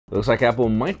Looks like Apple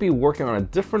might be working on a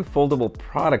different foldable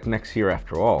product next year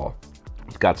after all.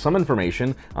 We've got some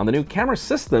information on the new camera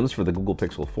systems for the Google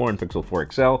Pixel 4 and Pixel 4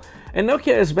 XL, and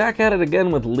Nokia is back at it again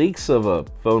with leaks of a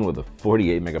phone with a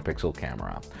 48 megapixel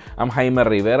camera. I'm Jaime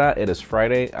Rivera. It is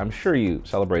Friday. I'm sure you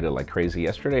celebrated like crazy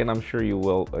yesterday, and I'm sure you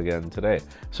will again today.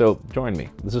 So join me.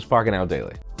 This is Pocketnow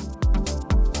Daily.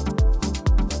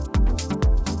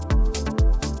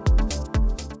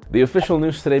 The official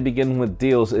news today begin with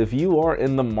deals if you are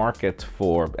in the market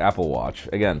for Apple Watch.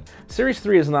 Again, Series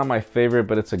 3 is not my favorite,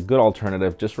 but it's a good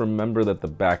alternative. Just remember that the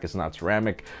back is not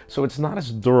ceramic, so it's not as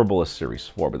durable as Series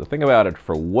 4. But the thing about it,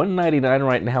 for $199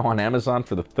 right now on Amazon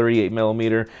for the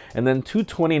 38mm, and then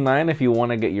 $229 if you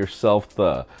want to get yourself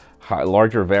the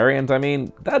larger variant, I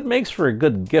mean, that makes for a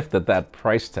good gift at that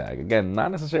price tag. Again,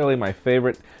 not necessarily my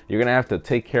favorite. You're going to have to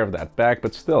take care of that back,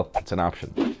 but still, it's an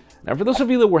option. Now, for those of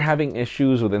you that were having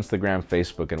issues with Instagram,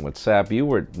 Facebook, and WhatsApp, you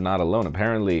were not alone.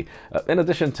 Apparently, in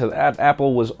addition to that,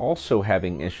 Apple was also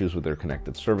having issues with their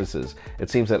connected services.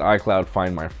 It seems that iCloud,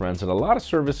 Find My Friends, and a lot of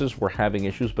services were having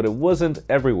issues, but it wasn't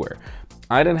everywhere.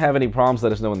 I didn't have any problems.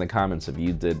 Let us know in the comments if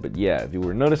you did. But yeah, if you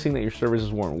were noticing that your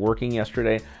services weren't working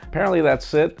yesterday, apparently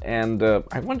that's it. And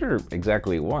I wonder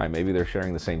exactly why. Maybe they're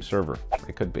sharing the same server.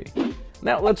 It could be.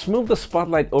 Now, let's move the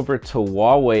spotlight over to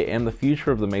Huawei and the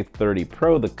future of the Mate 30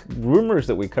 Pro. The rumors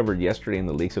that we covered yesterday in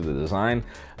the leaks of the design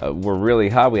were really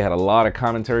hot. We had a lot of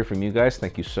commentary from you guys.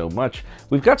 Thank you so much.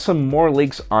 We've got some more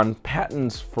leaks on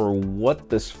patents for what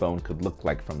this phone could look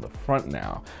like from the front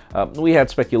now. We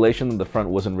had speculation that the front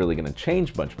wasn't really going to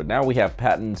change much, but now we have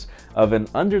patents of an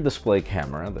under-display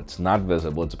camera that's not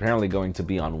visible. It's apparently going to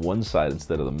be on one side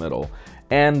instead of the middle.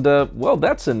 And, well,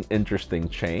 that's an interesting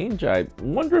change. I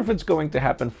wonder if it's going to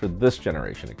happen for this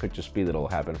generation. It could just be that it'll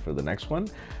happen for the next one.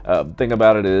 Thing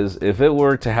about it is, if it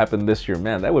were to happen this year,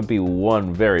 man, that would be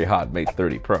one very hot Mate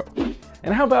 30 Pro.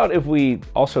 And how about if we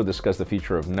also discuss the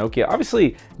future of Nokia?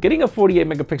 Obviously, getting a 48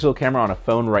 megapixel camera on a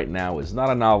phone right now is not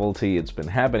a novelty. It's been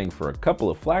happening for a couple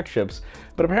of flagships,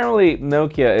 but apparently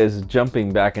Nokia is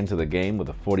jumping back into the game with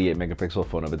a 48 megapixel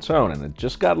phone of its own, and it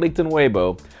just got leaked in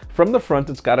Weibo. From the front,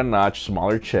 it's got a notch,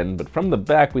 smaller chin, but from the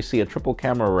back, we see a triple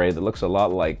camera array that looks a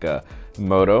lot like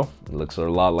Moto. It looks a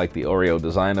lot like the Oreo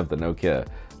design of the Nokia,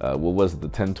 what was it, the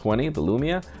 1020, the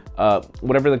Lumia?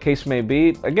 Whatever the case may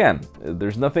be, again,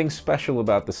 there's nothing special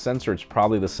about the sensor. It's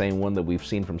probably the same one that we've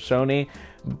seen from Sony,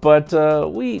 but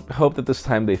we hope that this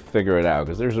time they figure it out,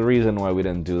 because there's a reason why we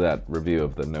didn't do that review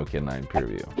of the Nokia 9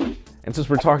 preview. And since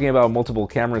we're talking about multiple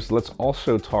cameras, let's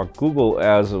also talk Google,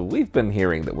 as we've been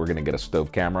hearing that we're going to get a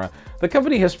stove camera. The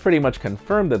company has pretty much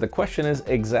confirmed that. The question is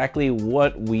exactly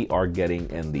what we are getting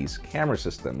in these camera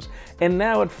systems. And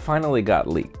now it finally got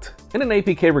leaked. In an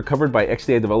APK recovered by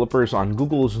XDA developers on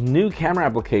Google's new camera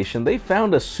application, they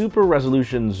found a super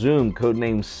resolution zoom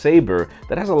codenamed Saber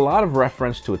that has a lot of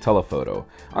reference to a telephoto.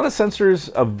 On the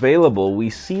sensors available, we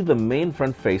see the main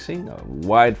front facing, a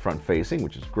wide front facing,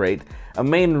 which is great, a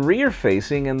main rear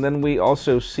facing, and then we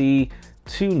also see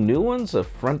two new ones, a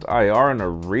front IR and a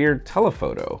rear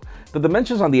telephoto. The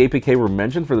dimensions on the APK were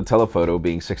mentioned for the telephoto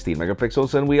being 16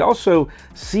 megapixels, and we also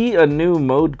see a new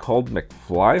mode called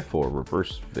McFly for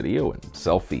reverse video and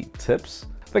selfie tips.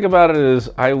 Thing about it is,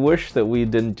 I wish that we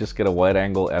didn't just get a wide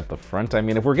angle at the front. I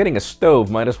mean, if we're getting a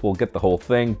stove, might as well get the whole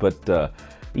thing, but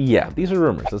yeah, these are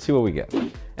rumors. Let's see what we get.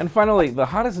 And finally, the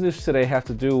hottest news today has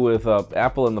to do with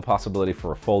Apple and the possibility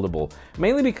for a foldable,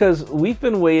 mainly because we've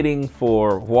been waiting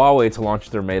for Huawei to launch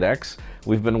their Mate X.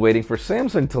 We've been waiting for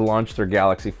Samsung to launch their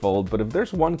Galaxy Fold, but if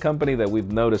there's one company that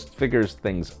we've noticed figures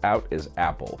things out, is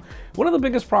Apple. One of the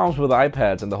biggest problems with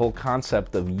iPads and the whole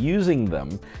concept of using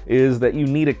them is that you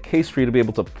need a case for you to be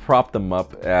able to prop them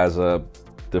up as a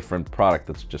different product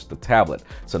that's just a tablet.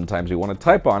 Sometimes you want to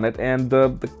type on it, and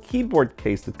the keyboard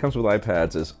case that comes with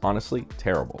iPads is honestly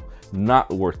terrible. Not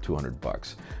worth 200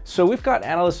 bucks. So we've got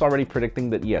analysts already predicting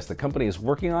that yes, the company is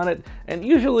working on it, and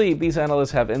usually these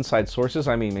analysts have inside sources.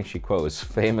 I mean, Ming-Chi Kuo is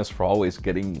famous for always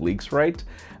getting leaks right.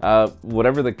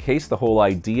 Whatever the case, the whole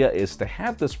idea is to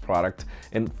have this product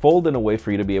and fold in a way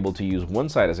for you to be able to use one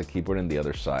side as a keyboard and the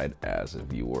other side as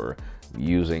if you were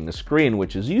using a screen,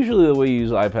 which is usually the way you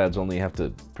use iPads, only you have to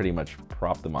pretty much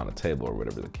prop them on a table or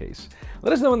whatever the case.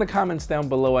 Let us know in the comments down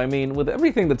below. I mean, with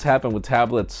everything that's happened with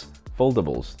tablets,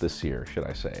 foldables this year, should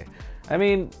I say, I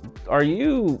mean, are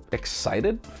you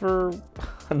excited for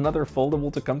another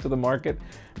foldable to come to the market?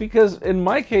 Because in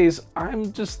my case,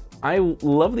 I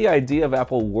love the idea of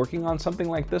Apple working on something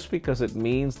like this because it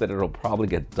means that it'll probably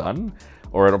get done.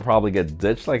 or it'll probably get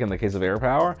ditched like in the case of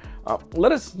AirPower?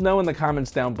 Let us know in the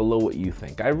comments down below what you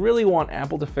think. I really want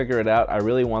Apple to figure it out. I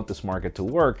really want this market to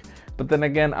work. But then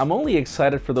again, I'm only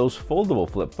excited for those foldable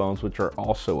flip phones, which are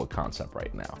also a concept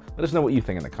right now. Let us know what you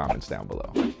think in the comments down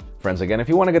below. Friends, again, if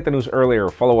you want to get the news earlier,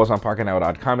 follow us on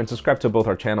Pocketnow.com and subscribe to both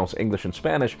our channels, English and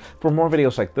Spanish, for more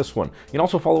videos like this one. You can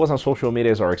also follow us on social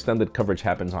media as our extended coverage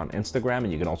happens on Instagram,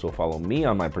 and you can also follow me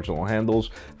on my personal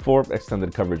handles for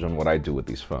extended coverage on what I do with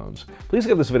these phones. Please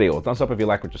give this video a thumbs up if you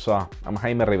like what you saw. I'm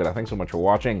Jaime Rivera. Thanks so much for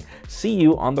watching. See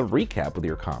you on the recap with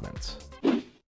your comments.